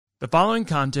The following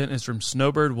content is from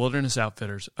Snowbird Wilderness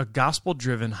Outfitters, a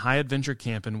gospel-driven high-adventure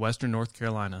camp in western North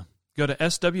Carolina. Go to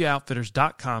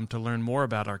SWOutfitters.com to learn more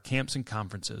about our camps and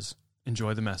conferences.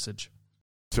 Enjoy the message.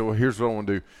 So here's what I want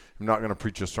to do. I'm not going to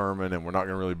preach a sermon, and we're not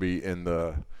going to really be in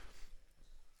the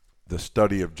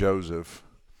study of Joseph.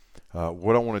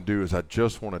 What I want to do is I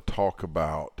just want to talk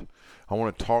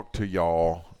to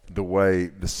y'all the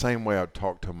same way I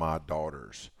talk to my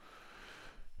daughters.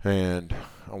 And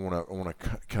I want to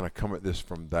kind of come at this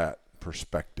from that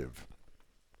perspective.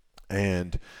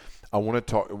 And I want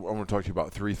to talk to you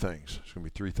about three things. There's going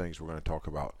to be three things we're going to talk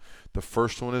about. The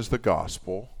first one is the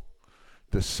gospel.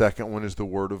 The second one is the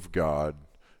word of God.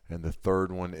 And the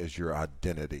third one is your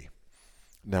identity.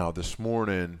 Now, this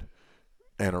morning,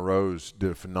 Anna Rose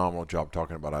did a phenomenal job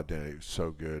talking about identity. It was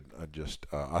so good.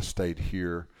 I stayed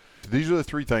here. These are the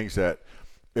three things that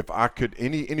if I could,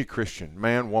 any Christian,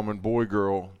 man, woman, boy,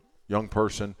 girl, young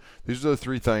person, these are the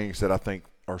three things that I think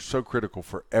are so critical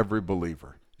for every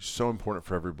believer. So important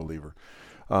for every believer.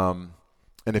 And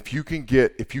if you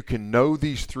can know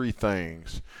these three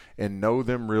things and know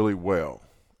them really well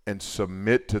and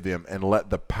submit to them and let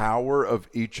the power of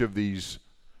each of these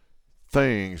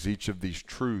things, each of these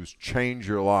truths change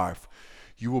your life,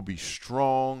 you will be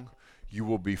strong, you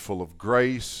will be full of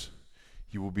grace,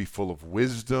 you will be full of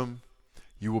wisdom,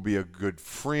 you will be a good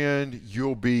friend.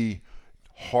 You'll be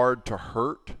hard to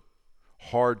hurt,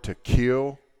 hard to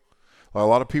kill. A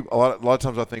lot of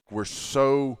times I think we're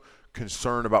so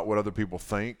concerned about what other people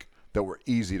think that we're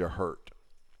easy to hurt.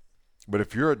 But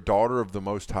if you're a daughter of the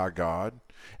Most High God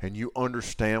and you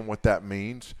understand what that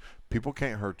means, people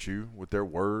can't hurt you with their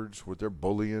words, with their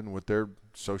bullying, with their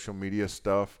social media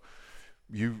stuff.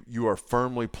 You are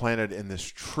firmly planted in this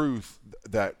truth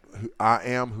that I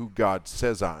am who God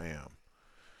says I am.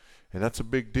 And that's a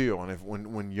big deal. And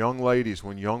when young ladies,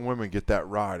 when young women get that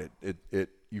right,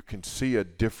 you can see a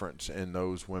difference in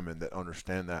those women that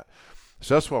understand that.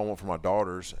 So that's what I want for my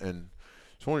daughters. And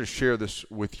so I wanted to share this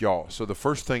with y'all. So the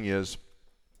first thing is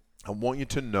I want you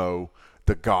to know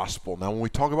the gospel. Now, when we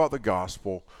talk about the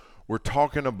gospel, we're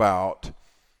talking about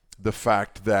the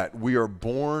fact that we are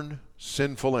born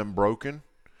sinful and broken.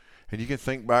 And you can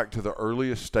think back to the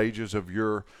earliest stages of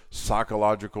your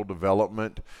psychological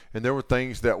development. And there were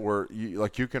things that were,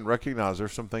 you can recognize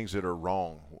there's some things that are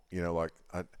wrong, like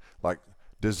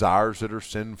desires that are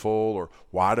sinful, or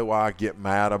why do I get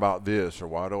mad about this, or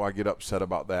why do I get upset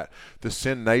about that? The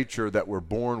sin nature that we're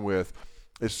born with,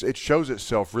 it shows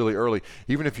itself really early.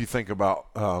 Even if you think about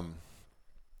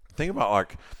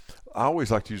like, I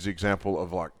always like to use the example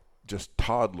of like just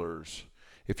toddlers.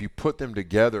 If you put them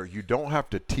together, you don't have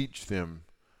to teach them.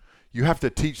 You have to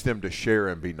teach them to share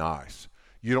and be nice.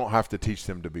 You don't have to teach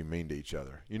them to be mean to each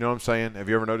other. You know what I'm saying? Have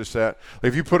you ever noticed that?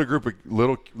 If you put a group of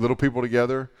little people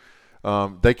together,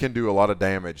 they can do a lot of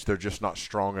damage. They're just not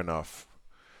strong enough.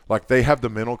 Like they have the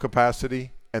mental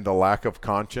capacity and the lack of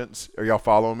conscience. Are y'all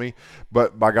following me?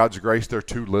 But by God's grace, they're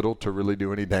too little to really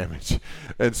do any damage.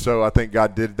 And so I think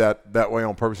God did that way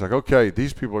on purpose. Like, okay,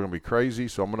 these people are going to be crazy,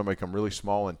 so I'm going to make them really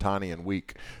small and tiny and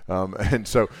weak. And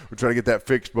so we're trying to get that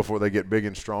fixed before they get big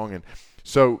and strong. And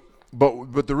so,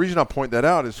 but the reason I point that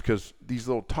out is because these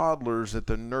little toddlers at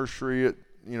the nursery,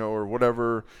 or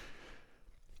whatever,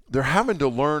 they're having to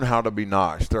learn how to be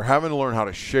nice. They're having to learn how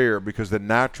to share because the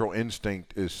natural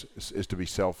instinct is to be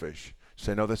selfish.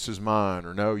 Say, no, this is mine,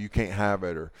 or no, you can't have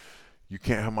it, or you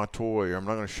can't have my toy, or I'm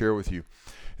not going to share with you.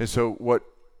 And so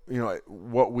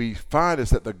what we find is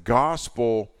that the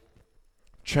gospel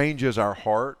changes our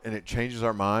heart and it changes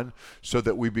our mind so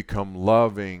that we become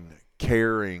loving,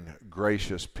 caring,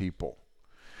 gracious people.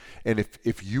 And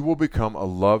if you will become a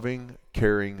loving,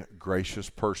 caring,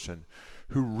 gracious person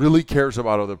who really cares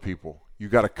about other people, you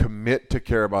got to commit to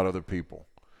care about other people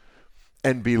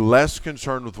and be less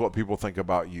concerned with what people think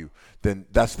about you, then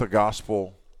that's the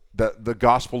gospel. The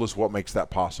gospel is what makes that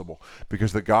possible,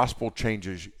 because the gospel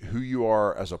changes who you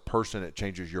are as a person. It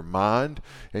changes your mind,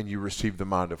 and you receive the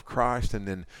mind of Christ, and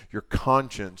then your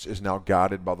conscience is now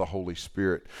guided by the Holy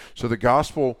Spirit. So the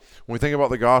gospel, when we think about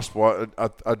the gospel,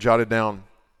 I jotted down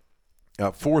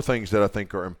four things that I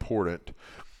think are important.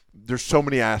 There's so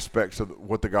many aspects of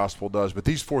what the gospel does, but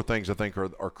these four things I think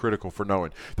are critical for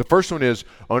knowing. The first one is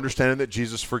understanding that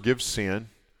Jesus forgives sin.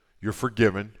 You're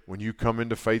forgiven. When you come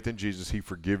into faith in Jesus, he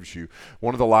forgives you.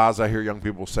 One of the lies I hear young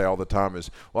people say all the time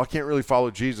is, well, I can't really follow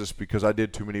Jesus because I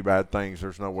did too many bad things.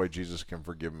 There's no way Jesus can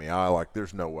forgive me.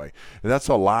 There's no way. And that's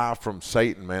a lie from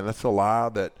Satan, man. That's a lie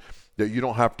that you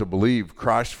don't have to believe.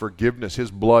 Christ's forgiveness,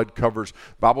 his blood covers,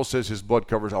 Bible says his blood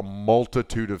covers a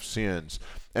multitude of sins.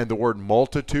 And the word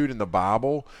multitude in the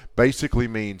Bible basically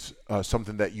means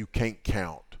something that you can't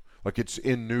count. Like it's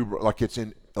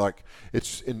in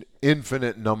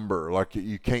infinite number. Like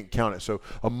you can't count it. So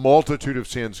a multitude of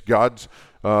sins. God's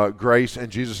grace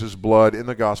and Jesus' blood in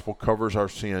the gospel covers our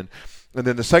sin. And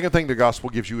then the second thing the gospel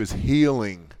gives you is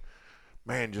healing.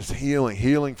 Man, just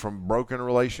healing from broken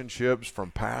relationships,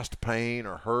 from past pain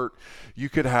or hurt. You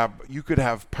could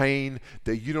have pain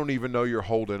that you don't even know you're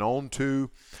holding on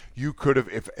to. You could have,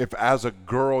 if as a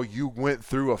girl you went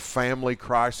through a family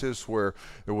crisis where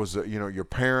there was your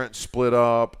parents split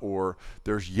up, or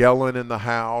there's yelling in the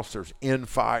house, there's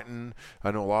infighting. I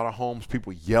know a lot of homes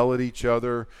people yell at each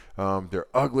other. They're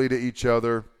ugly to each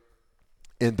other.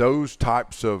 In those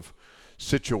types of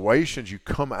situations, you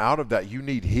come out of that, you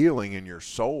need healing in your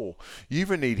soul. You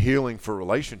even need healing for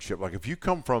relationship. Like if you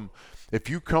come from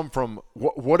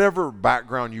whatever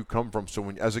background you come from, so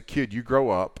when as a kid you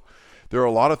grow up, there are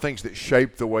a lot of things that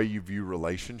shape the way you view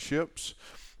relationships,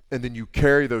 and then you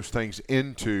carry those things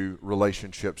into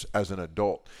relationships as an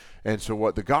adult. And so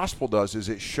what the gospel does is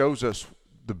it shows us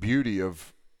the beauty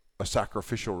of a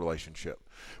sacrificial relationship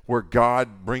where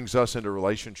God brings us into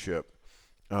relationship.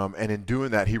 And in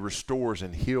doing that, he restores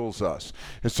and heals us.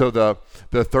 And so the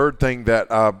third thing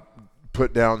that I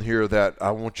put down here that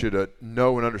I want you to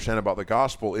know and understand about the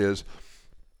gospel is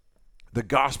the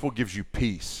gospel gives you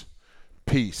peace.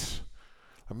 Peace.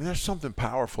 I mean, there's something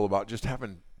powerful about just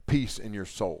having peace in your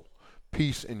soul,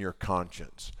 peace in your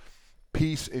conscience,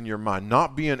 peace in your mind,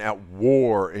 not being at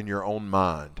war in your own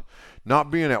mind, not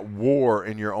being at war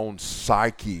in your own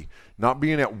psyche, not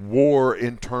being at war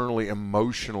internally,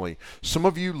 emotionally. Some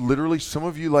of you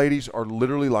ladies are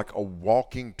literally like a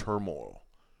walking turmoil.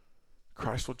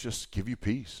 Christ will just give you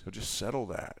peace. He'll just settle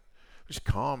that. Just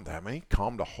calm that, man. He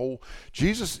calmed the whole.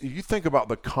 Jesus, you think about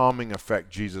the calming effect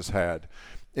Jesus had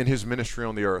in his ministry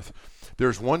on the earth.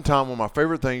 There's one time, one of my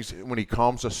favorite things, when he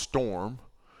calms a storm.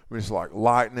 I mean, it's like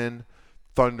lightning,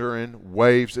 thundering,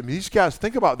 waves. I mean, these guys,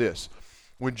 think about this.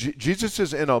 When Jesus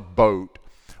is in a boat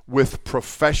with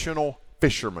professional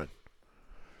fishermen.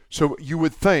 So you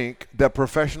would think that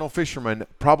professional fishermen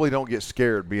probably don't get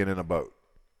scared being in a boat.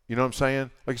 You know what I'm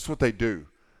saying? Like, it's what they do.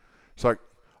 It's like,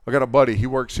 I got a buddy, he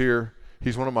works here.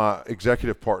 He's one of my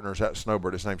executive partners at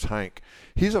Snowbird. His name's Hank.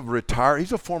 He's a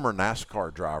former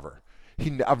NASCAR driver.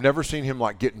 I've never seen him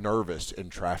like get nervous in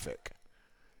traffic.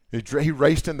 He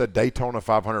raced in the Daytona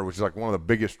 500, which is like one of the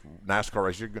biggest NASCAR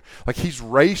races. Like, he's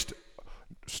raced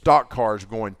stock cars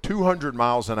going 200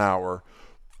 miles an hour,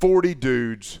 40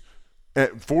 dudes,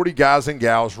 40 guys and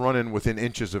gals running within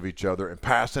inches of each other and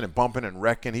passing and bumping and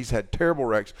wrecking. He's had terrible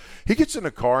wrecks. He gets in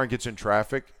a car and gets in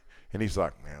traffic, and he's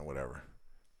like, man, whatever,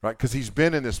 right? Because he's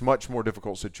been in this much more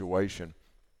difficult situation.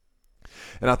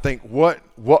 And I think what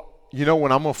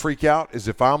when I'm going to freak out is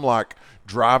if I'm like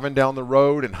driving down the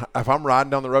road, and if I'm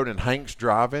riding down the road and Hank's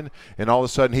driving, and all of a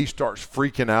sudden he starts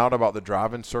freaking out about the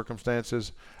driving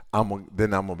circumstances,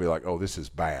 then I'm going to be like, oh, this is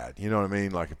bad. You know what I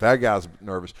mean? Like, if that guy's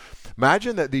nervous.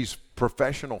 Imagine that these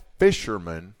professional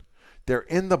fishermen, they're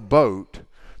in the boat.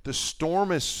 The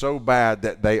storm is so bad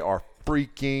that they are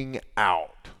freaking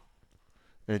out.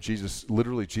 And Jesus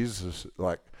is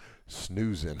like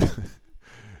snoozing.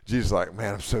 Jesus is like,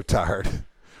 man, I'm so tired.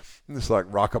 And it's like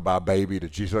rockabye baby to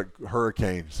Jesus, like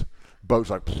hurricanes. Boats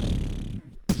like,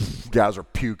 guys are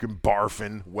puking,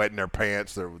 barfing, wetting their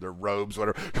pants, their robes,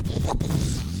 whatever.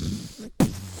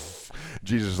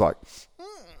 Jesus is like,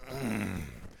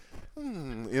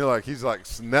 like he's like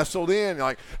nestled in.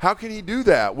 Like, how can he do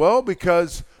that? Well,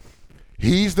 because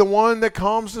he's the one that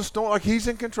calms the storm. Like, he's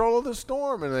in control of the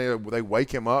storm. And they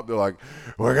wake him up. They're like,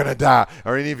 we're going to die.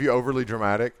 Are any of you overly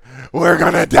dramatic? We're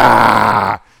going to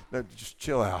die. No, just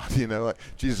chill out. Like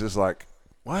Jesus is like,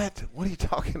 what? What are you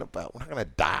talking about? We're not going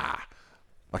to die.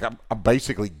 Like, I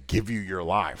basically give you your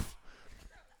life.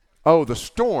 Oh, the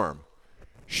storm.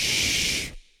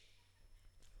 Shh.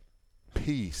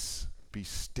 Peace. Be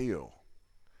still.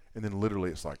 And then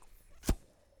literally it's like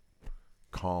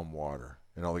calm water.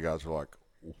 And all the guys are like,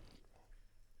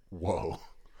 whoa,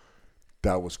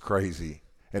 that was crazy.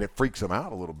 And it freaks them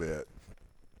out a little bit.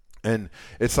 And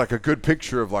it's like a good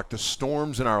picture of like the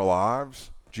storms in our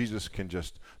lives. Jesus can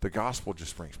the gospel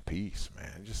just brings peace,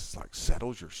 man. It just like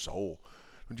settles your soul.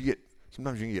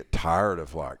 Sometimes you can get tired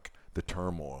of like the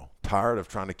turmoil, tired of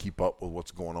trying to keep up with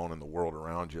what's going on in the world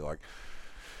around you. Like,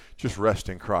 just rest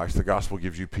in Christ. The gospel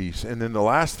gives you peace. And then the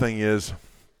last thing is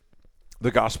the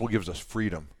gospel gives us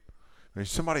freedom. I mean,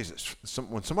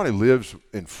 when somebody lives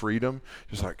in freedom,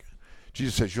 just like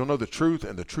Jesus says, you'll know the truth,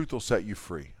 and the truth will set you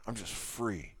free. I'm just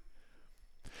free.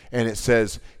 And it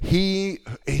says, he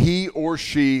or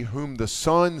she whom the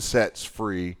Son sets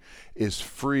free is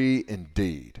free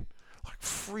indeed. Like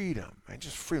freedom, man,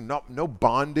 just freedom. No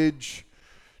bondage,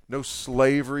 no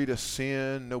slavery to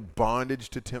sin, no bondage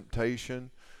to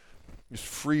temptation. Just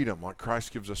freedom, like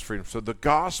Christ gives us freedom. So the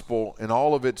gospel in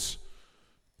all of its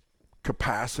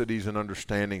capacities and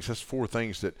understandings, that's 4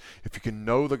 things that if you can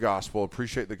know the gospel,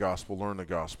 appreciate the gospel, learn the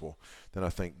gospel, then I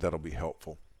think that'll be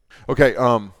helpful. Okay,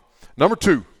 number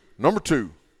two,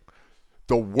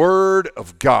 the Word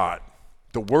of God.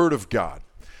 The Word of God.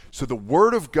 So the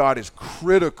Word of God is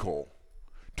critical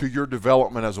to your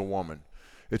development as a woman.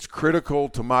 It's critical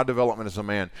to my development as a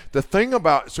man.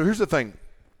 So here's the thing.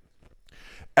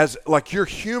 As like your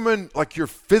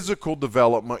physical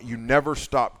development, you never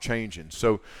stop changing.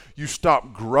 So you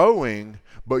stop growing,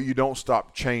 but you don't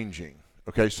stop changing.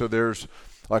 Okay, so there's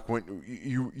like when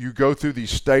you go through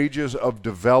these stages of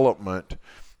development,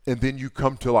 and then you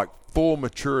come to like full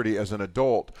maturity as an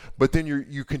adult, but then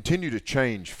you continue to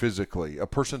change physically. A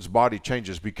person's body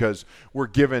changes because we're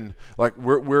given, like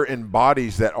we're in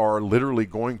bodies that are literally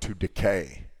going to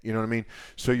decay. You know what I mean?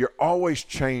 So you're always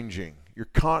changing. You're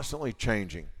constantly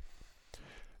changing.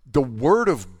 The Word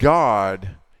of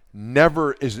God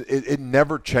never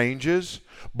changes,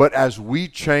 but as we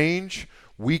change,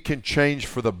 we can change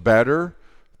for the better.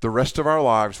 The rest of our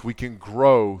lives, we can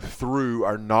grow through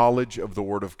our knowledge of the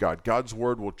Word of God. God's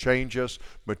Word will change us,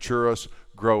 mature us,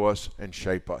 grow us, and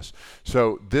shape us.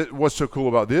 So what's so cool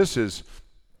about this is,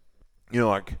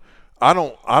 like I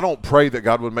don't pray that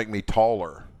God would make me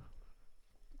taller.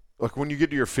 Like when you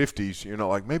get to your 50s,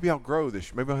 like maybe I'll grow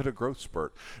this. Maybe I'll hit a growth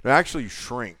spurt. No, actually, you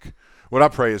shrink. What I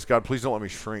pray is, God, please don't let me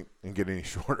shrink and get any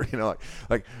shorter.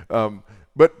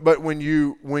 But when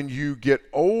you get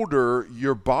older,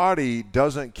 your body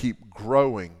doesn't keep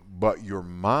growing, but your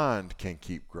mind can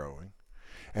keep growing,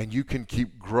 and you can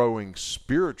keep growing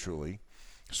spiritually.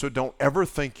 So don't ever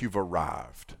think you've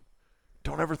arrived.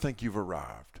 Don't ever think you've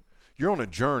arrived. You're on a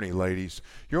journey, ladies.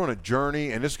 You're on a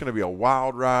journey, and it's going to be a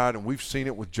wild ride, and we've seen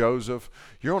it with Joseph.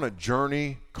 You're on a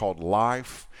journey called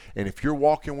life, and if you're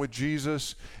walking with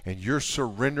Jesus and you're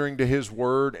surrendering to His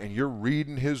Word and you're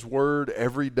reading His Word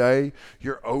every day,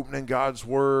 you're opening God's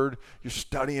Word, you're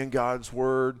studying God's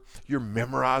Word, you're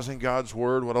memorizing God's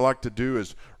Word. What I like to do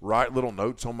is write little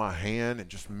notes on my hand and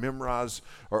just memorize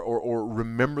or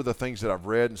remember the things that I've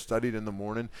read and studied in the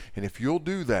morning. And if you'll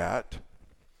do that,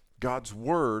 God's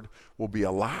Word will be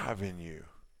alive in you.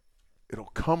 It'll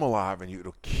come alive in you.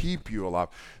 It'll keep you alive.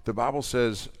 The Bible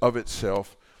says of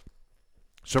itself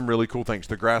some really cool things.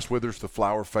 The grass withers, the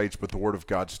flower fades, but the Word of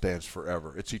God stands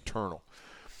forever. It's eternal.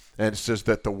 And it says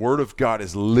that the Word of God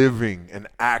is living and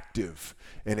active,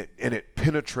 and it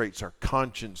penetrates our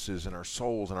consciences and our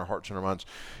souls and our hearts and our minds.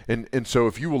 And so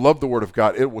if you will love the Word of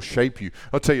God, it will shape you.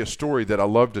 I'll tell you a story that I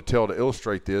love to tell to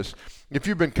illustrate this. If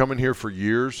you've been coming here for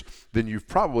years, then you've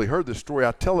probably heard this story.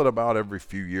 I tell it about every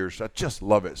few years. I just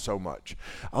love it so much.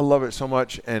 I love it so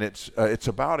much, and it's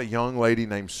about a young lady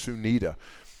named Sunita.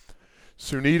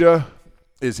 Sunita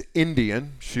is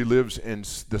Indian. She lives in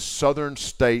the southern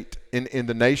state, in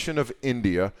the nation of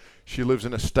India. She lives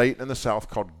in a state in the south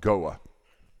called Goa.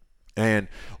 And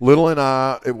Little and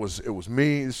I, it was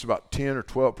me, this is about 10 or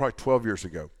 12, probably 12 years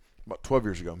ago. About 12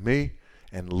 years ago. Me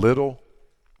and Little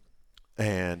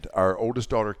and our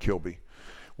oldest daughter, Kilby.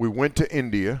 We went to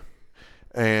India,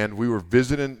 and we were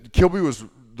visiting. Kilby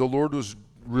the Lord was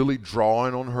really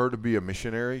drawing on her to be a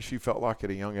missionary, she felt like, at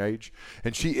a young age.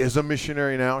 And she is a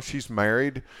missionary now. She's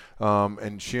married,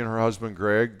 and she and her husband,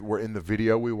 Greg, were in the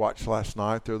video we watched last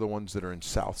night. They're the ones that are in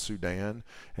South Sudan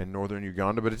and northern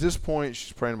Uganda. But at this point,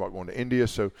 she's praying about going to India.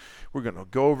 So we're going to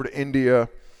go over to India,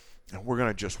 and we're going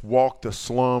to just walk the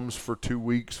slums for 2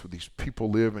 weeks where these people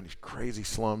live in these crazy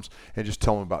slums and just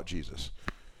tell them about Jesus.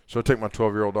 So I take my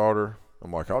 12-year-old daughter.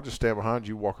 I'm like, I'll just stand behind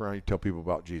you, walk around, you tell people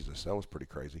about Jesus. That was pretty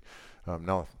crazy.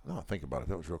 Now I think about it,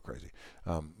 that was real crazy.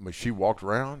 But she walked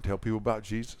around, tell people about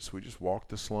Jesus. We just walked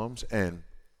the slums. And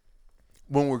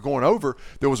when we were going over,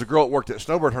 there was a girl that worked at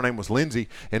Snowbird. Her name was Lindsay.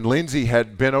 And Lindsay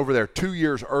had been over there 2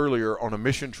 years earlier on a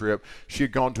mission trip. She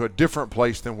had gone to a different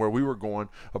place than where we were going.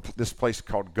 This place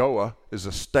called Goa is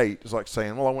a state. It's like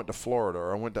saying, well, I went to Florida,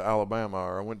 or I went to Alabama,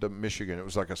 or I went to Michigan. It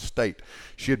was like a state.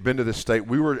 She had been to this state.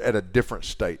 We were at a different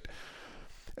state.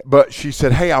 But she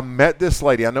said, hey, I met this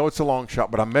lady. I know it's a long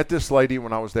shot, but I met this lady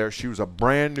when I was there. She was a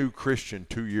brand new Christian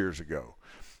 2 years ago.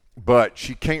 But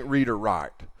she can't read or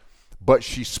write. But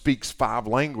she speaks 5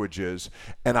 languages.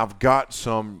 And I've got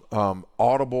some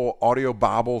audio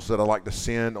Bibles that I like to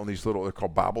send on these little, they're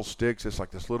called Bible sticks. It's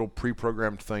like this little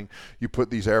pre-programmed thing. You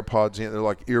put these AirPods in. They're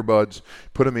like earbuds.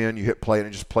 Put them in. You hit play, and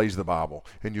it just plays the Bible.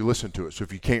 And you listen to it. So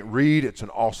if you can't read, it's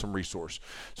an awesome resource.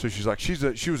 So she's like,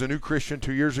 she was a new Christian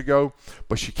 2 years ago,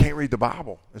 but she can't read the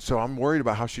Bible. And so I'm worried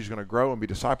about how she's going to grow and be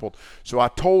discipled. So I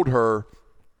told her,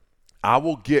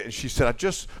 and she said, I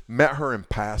just met her in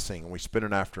passing, and we spent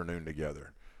an afternoon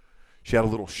together. She had a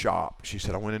little shop. She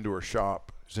said, I went into her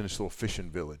shop. It was in this little fishing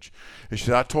village. And she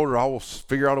said, I told her I will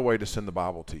figure out a way to send the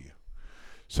Bible to you.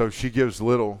 So she gives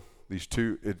Little these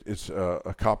two. It's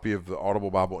a copy of the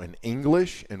Audible Bible in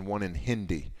English and one in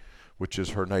Hindi, which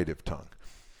is her native tongue.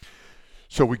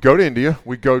 So we go to India.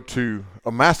 We go to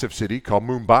a massive city called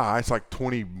Mumbai. It's like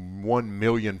 21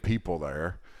 million people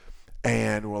there.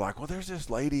 And we're like, well, there's this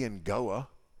lady in Goa.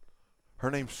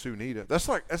 Her name's Sunita.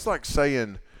 That's like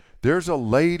saying there's a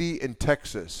lady in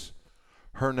Texas.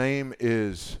 Her name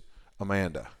is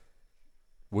Amanda.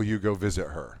 Will you go visit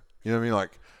her? You know what I mean?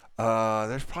 Like,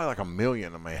 there's probably like a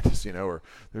million Amandas, or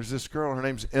there's this girl, her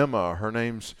name's Emma. Her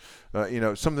name's,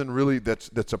 something really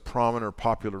that's a prominent or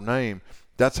popular name.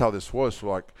 That's how this was. So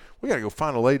like, we got to go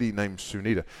find a lady named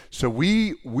Sunita. So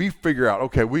we figure out,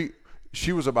 okay,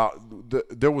 she was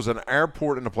there was an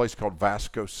airport in a place called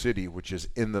Vasco City, which is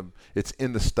in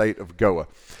the state of Goa.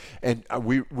 And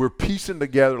we're piecing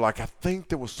together, like, I think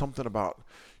there was something about,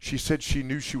 she said she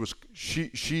knew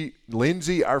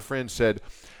Lindsay, our friend, said,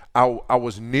 I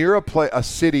was near a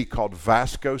city called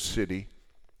Vasco City,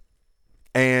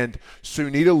 and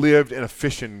Sunita lived in a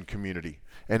fishing community.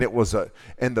 And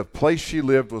and the place she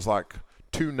lived was like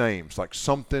two names, like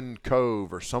something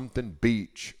Cove or something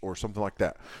Beach or something like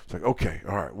that. It's like, okay,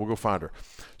 all right, we'll go find her.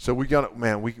 So we got,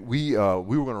 man, we were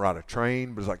going to ride a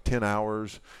train, but it was like 10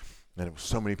 hours, and it was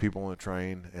so many people on the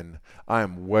train, and I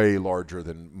am way larger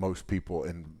than most people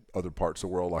in other parts of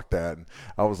the world like that, and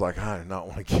I was like, I do not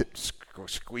want to get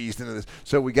squeezed into this.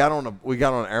 So we got on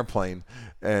an airplane,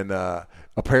 and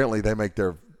apparently they make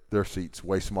their seats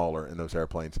way smaller in those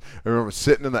airplanes. I remember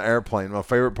sitting in the airplane. My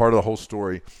favorite part of the whole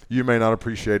story, you may not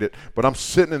appreciate it, but I'm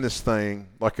sitting in this thing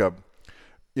like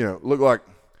look like,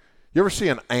 you ever see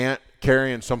an ant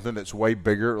carrying something that's way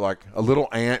bigger, like a little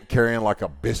ant carrying like a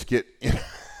biscuit?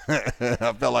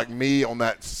 I felt like me on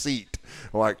that seat,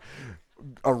 like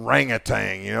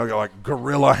orangutan, got like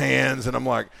gorilla hands, and I'm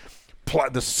like,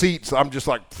 the seats, I'm just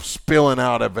like spilling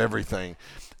out of everything.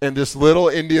 And this little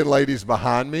Indian lady's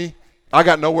behind me. I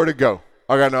got nowhere to go.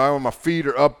 My feet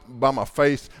are up by my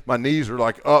face. My knees are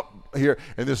like up here.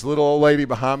 And this little old lady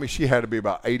behind me, she had to be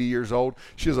about 80 years old.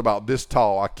 She was about this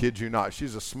tall. I kid you not.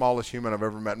 She's the smallest human I've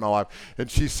ever met in my life. And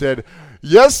she said,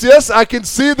 yes, I can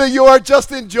see that you are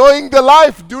just enjoying the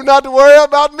life. Do not worry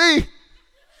about me.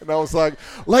 And I was like,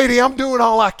 lady, I'm doing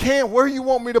all I can. Where you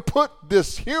want me to put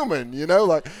this human,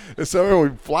 And so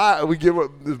we give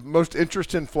the most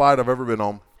interesting flight I've ever been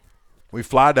on. We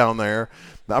fly down there.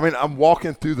 I mean, I'm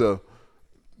walking through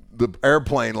the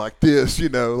airplane like this,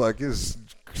 like it's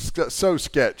so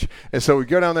sketch. And so we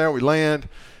go down there, we land.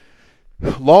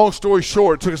 Long story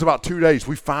short, it took us about 2 days.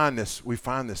 We find this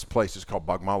place. It's called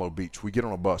Bagmalo Beach. We get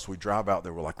on a bus. We drive out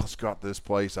there. We're like, let's go out to this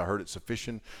place. I heard it's a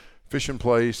fishing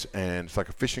place, and it's like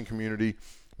a fishing community.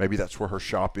 Maybe that's where her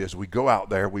shop is. We go out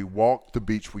there. We walk the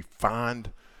beach. We find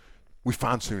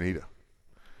Sunita.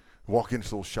 Walk into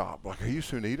this little shop. Like, are you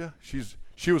Sunita?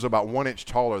 She was about 1 inch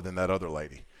taller than that other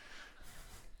lady.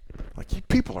 Like, you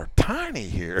people are tiny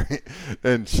here.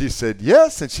 And she said,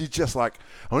 yes. And she's just like,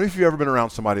 I don't know if you've ever been around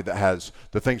somebody that has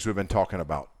the things we've been talking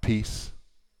about: peace,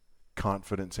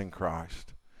 confidence in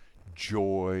Christ,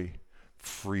 joy,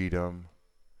 freedom.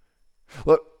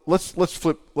 Look, let's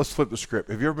flip the script.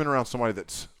 Have you ever been around somebody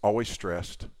that's always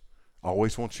stressed,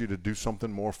 always wants you to do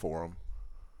something more for them,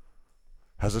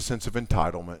 has a sense of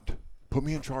entitlement? Put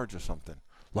me in charge of something.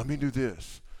 Let me do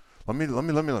this. Let me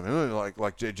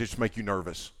like just make you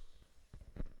nervous.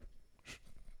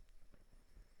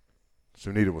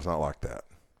 Sunita was not like that.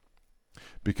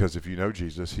 Because if you know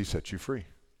Jesus, he set you free.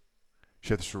 She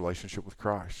had this relationship with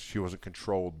Christ. She wasn't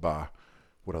controlled by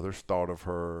what others thought of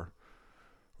her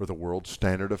or the world's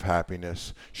standard of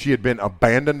happiness. She had been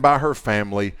abandoned by her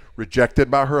family,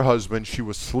 rejected by her husband. She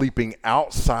was sleeping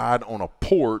outside on a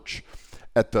porch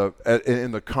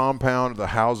in the compound, the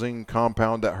housing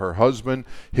compound that her husband,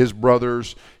 his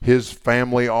brothers, his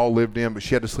family all lived in. But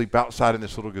she had to sleep outside in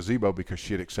this little gazebo because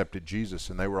she had accepted Jesus,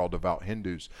 and they were all devout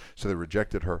Hindus, so they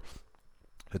rejected her.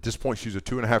 At this point, she's a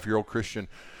 2.5-year-old Christian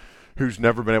who's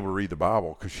never been able to read the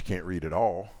Bible because she can't read at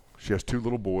all. She has 2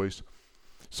 little boys.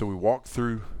 So we walked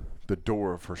through the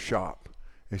door of her shop,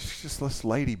 and she's just this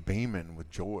lady beaming with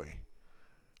joy.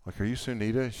 Like, are you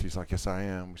Sunita? She's like, yes, I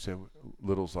am. We said,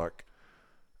 Little's like,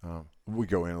 we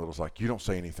go in, Little's like, you don't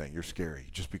say anything. You're scary.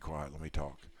 Just be quiet. Let me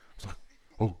talk. It's like,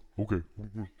 oh, okay.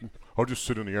 I'll just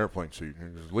sit in the airplane seat.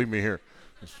 Just leave me here.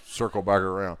 Just circle back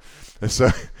around. And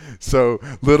so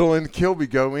Little and Kilby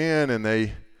go in, and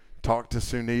they talk to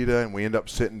Sunita, and we end up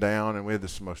sitting down, and we had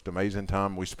this most amazing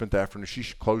time. We spent the afternoon. She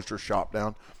closed her shop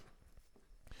down.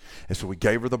 And so we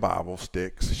gave her the Bible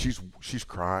sticks. She's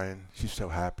crying. She's so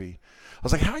happy. I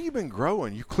was like, how you been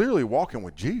growing? You clearly walking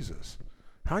with Jesus.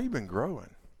 How you been growing?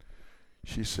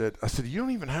 I said,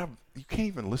 you can't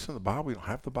even listen to the Bible. You don't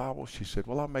have the Bible. She said,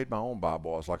 well, I made my own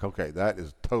Bible. I was like, okay, that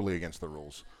is totally against the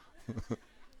rules.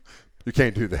 You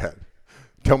can't do that.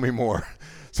 Tell me more.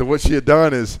 So what she had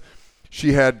done is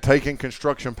she had taken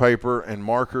construction paper and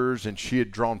markers, and she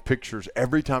had drawn pictures.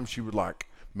 Every time she would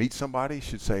meet somebody,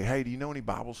 she'd say, hey, do you know any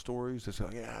Bible stories? They say,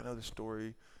 yeah, I know this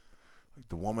story. Like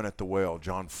the woman at the well,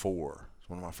 John 4. It's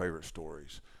one of my favorite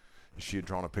stories. She had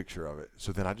drawn a picture of it.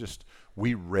 So then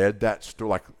we read that story.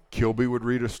 Like Kilby would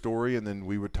read a story, and then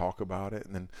we would talk about it.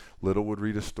 And then Little would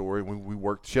read a story. We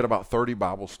worked. She had about 30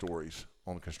 Bible stories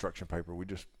on construction paper. We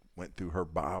just went through her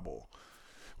Bible.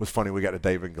 It was funny. We got to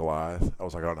David and Goliath. I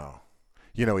was like, oh, no.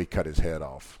 He cut his head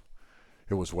off.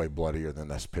 It was way bloodier than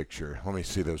this picture. Let me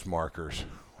see those markers.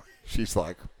 She's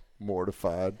like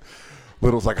mortified.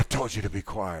 Little's like, I told you to be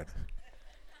quiet.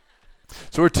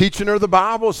 So we're teaching her the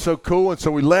Bible. It's so cool. And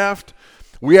so we left.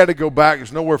 We had to go back.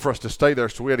 There's nowhere for us to stay there,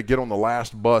 so we had to get on the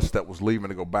last bus that was leaving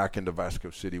to go back into Vasco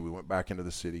City. We went back into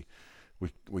the city.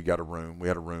 We got a room. We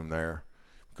had a room there.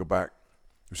 Go back.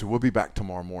 We said, we'll be back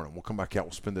tomorrow morning. We'll come back out.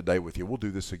 We'll spend the day with you. We'll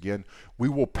do this again. We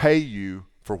will pay you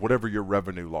for whatever your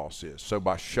revenue loss is. So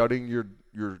by shutting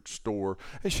your store,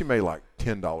 and she made like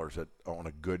 $10 on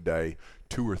a good day,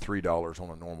 $2 or $3 on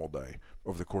a normal day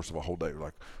over the course of a whole day. We're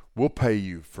like, we'll pay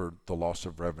you for the loss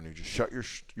of revenue. Just shut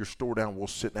your store down. We'll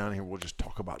sit down here. We'll just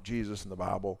talk about Jesus and the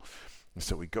Bible. And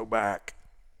so we go back,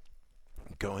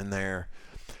 go in there,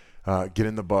 get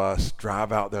in the bus,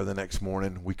 drive out there the next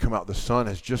morning. We come out. The sun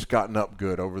has just gotten up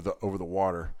good over the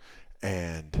water,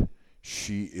 and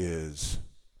she is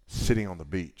sitting on the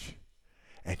beach,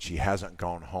 and she hasn't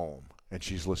gone home. And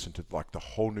she's listened to like the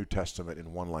whole New Testament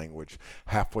in one language,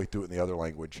 halfway through it in the other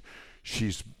language.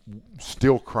 She's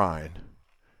still crying,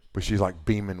 but she's like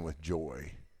beaming with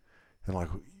joy. And like,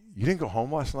 you didn't go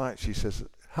home last night? She says,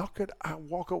 how could I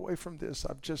walk away from this?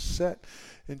 I've just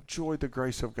enjoyed the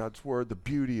grace of God's word, the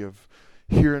beauty of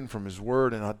hearing from his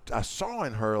word. And I saw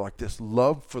in her like this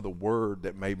love for the word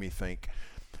that made me think,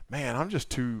 man, I don't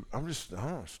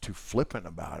know, it's too flippant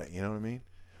about it. You know what I mean?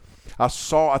 I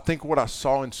think what I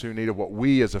saw in Sunita, what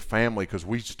we as a family, because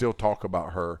we still talk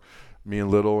about her, me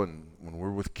and Little, and when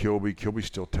we're with Kilby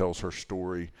still tells her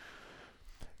story.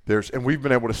 And we've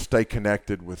been able to stay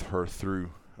connected with her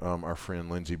through our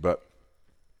friend Lindsay. But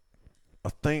I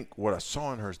think what I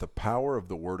saw in her is the power of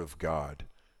the Word of God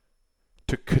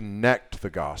to connect the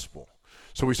gospel.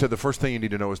 So we said the first thing you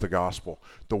need to know is the gospel.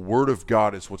 The Word of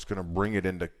God is what's going to bring it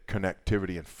into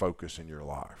connectivity and focus in your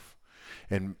life,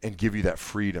 and give you that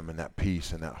freedom and that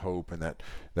peace and that hope and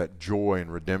that joy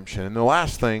and redemption. And the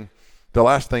last thing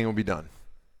will be done.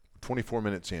 24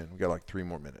 minutes in. We've got like 3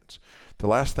 more minutes. The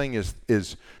last thing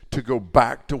is to go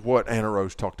back to what Anna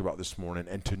Rose talked about this morning,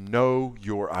 and to know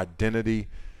your identity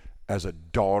as a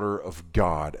daughter of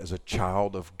God, as a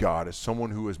child of God, as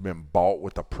someone who has been bought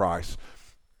with a price.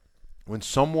 When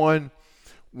someone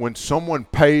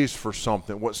pays for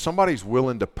something, what somebody's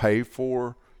willing to pay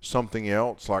for something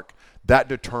else, like that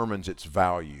determines its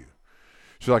value.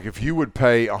 So like if you would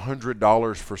pay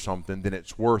 $100 for something, then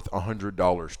it's worth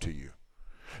 $100 to you.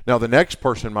 Now the next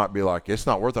person might be like, it's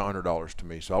not worth $100 to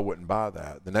me, so I wouldn't buy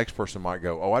that. The next person might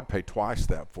go, oh, I'd pay twice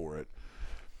that for it.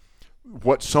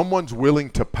 What someone's willing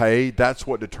to pay, that's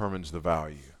what determines the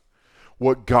value.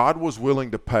 What God was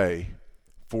willing to pay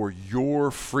for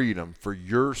your freedom, for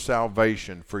your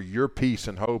salvation, for your peace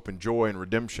and hope and joy and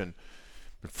redemption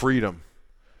and freedom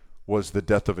was the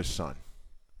death of his son.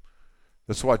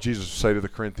 That's why Jesus would say to the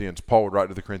Corinthians, Paul would write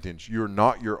to the Corinthians, you're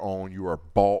not your own, you are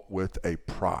bought with a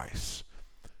price.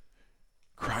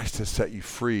 Christ has set you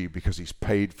free because he's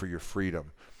paid for your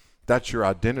freedom. That's your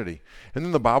identity. And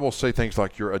then the Bible will say things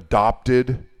like you're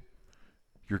adopted,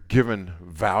 you're given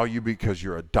value because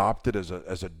you're adopted as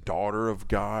a daughter of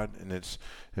God, and it's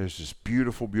this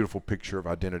beautiful, beautiful picture of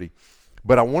identity.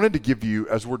 But I wanted to give you,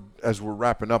 as we're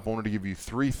wrapping up, I wanted to give you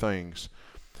 3 things.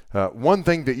 One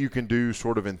thing that you can do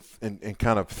sort of in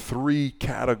kind of 3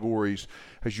 categories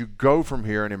as you go from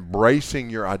here and embracing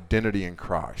your identity in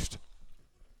Christ.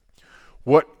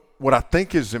 What I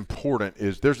think is important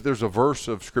is there's a verse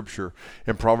of Scripture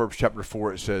in Proverbs chapter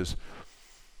 4. It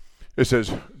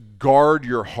says, guard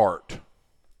your heart,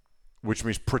 which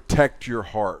means protect your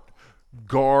heart.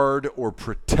 Guard or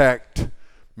protect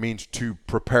means to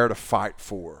prepare to fight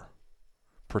for.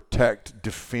 Protect,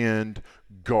 defend,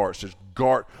 guard. It says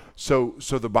guard. So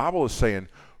the Bible is saying,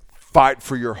 fight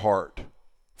for your heart.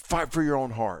 Fight for your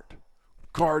own heart.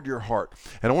 Guard your heart.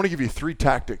 And I want to give you 3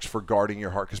 tactics for guarding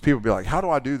your heart, because people be like, how do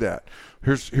I do that?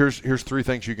 Here's 3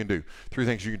 things you can do. 3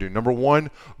 things you can do. Number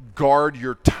 1, guard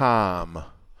your time.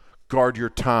 Guard your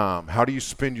time. How do you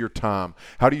spend your time?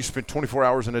 How do you spend 24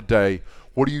 hours in a day?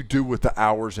 What do you do with the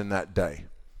hours in that day?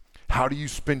 How do you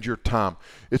spend your time?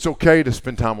 It's okay to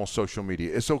spend time on social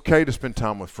media. It's okay to spend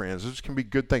time with friends. Those can be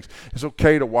good things. It's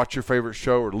okay to watch your favorite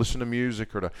show or listen to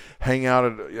music or to hang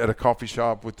out at a coffee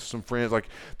shop with some friends. Like,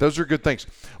 those are good things.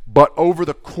 But over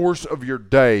the course of your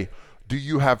day, do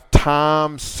you have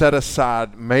time set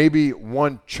aside, maybe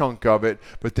one chunk of it,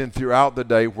 but then throughout the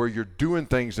day where you're doing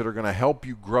things that are going to help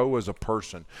you grow as a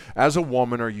person? As a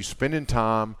woman, are you spending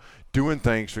time doing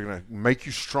things that are going to make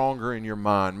you stronger in your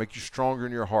mind, make you stronger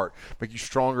in your heart, make you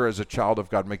stronger as a child of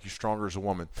God, make you stronger as a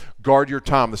woman? Guard your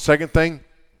time. The second thing,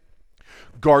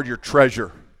 guard your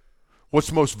treasure.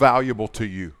 What's most valuable to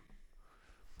you?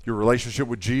 Your relationship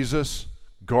with Jesus?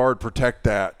 Guard, protect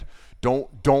that. Don't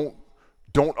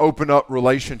open up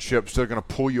relationships that are going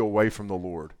to pull you away from the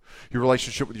Lord. Your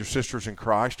relationship with your sisters in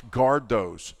Christ, guard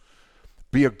those.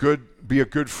 Be a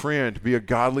good friend, be a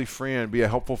godly friend, be a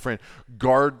helpful friend.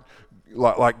 Guard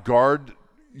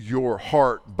your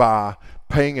heart by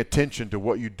paying attention to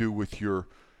what you do with your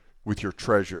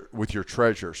treasure.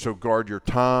 So guard your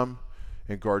time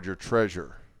and guard your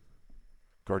treasure.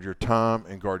 Guard your time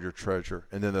and guard your treasure.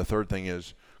 And then the third thing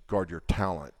is guard your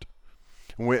talent.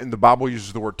 When the Bible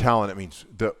uses the word talent, it means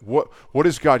what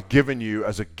has God given you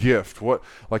as a gift?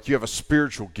 Like you have a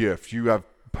spiritual gift. You have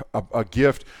a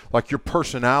gift, like your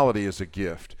personality is a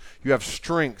gift. You have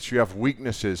strengths, you have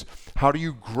weaknesses. How do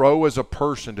you grow as a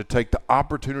person to take the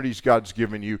opportunities God's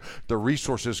given you, the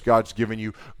resources God's given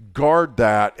you, guard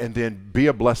that, and then be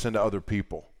a blessing to other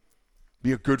people?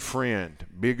 Be a good friend,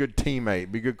 be a good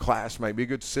teammate, be a good classmate, be a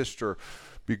good sister,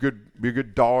 be a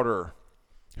good daughter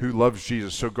who loves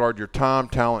Jesus. So guard your time,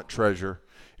 talent, treasure.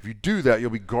 If you do that, you'll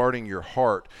be guarding your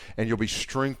heart, and you'll be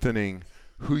strengthening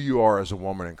who you are as a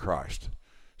woman in Christ.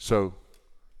 So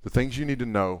the things you need to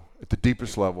know at the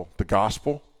deepest level: the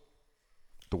gospel,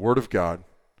 the Word of God,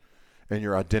 and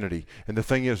your identity. And the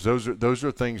thing is, those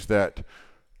are things that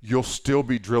you'll still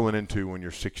be drilling into when you're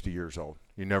 60 years old.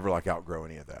 You never outgrow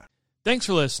any of that. Thanks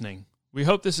for listening. We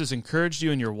hope this has encouraged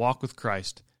you in your walk with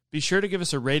Christ. Be sure to give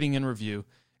us a rating and review.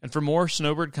 And for more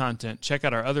Snowbird content, check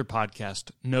out our other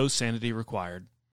podcast, No Sanity Required.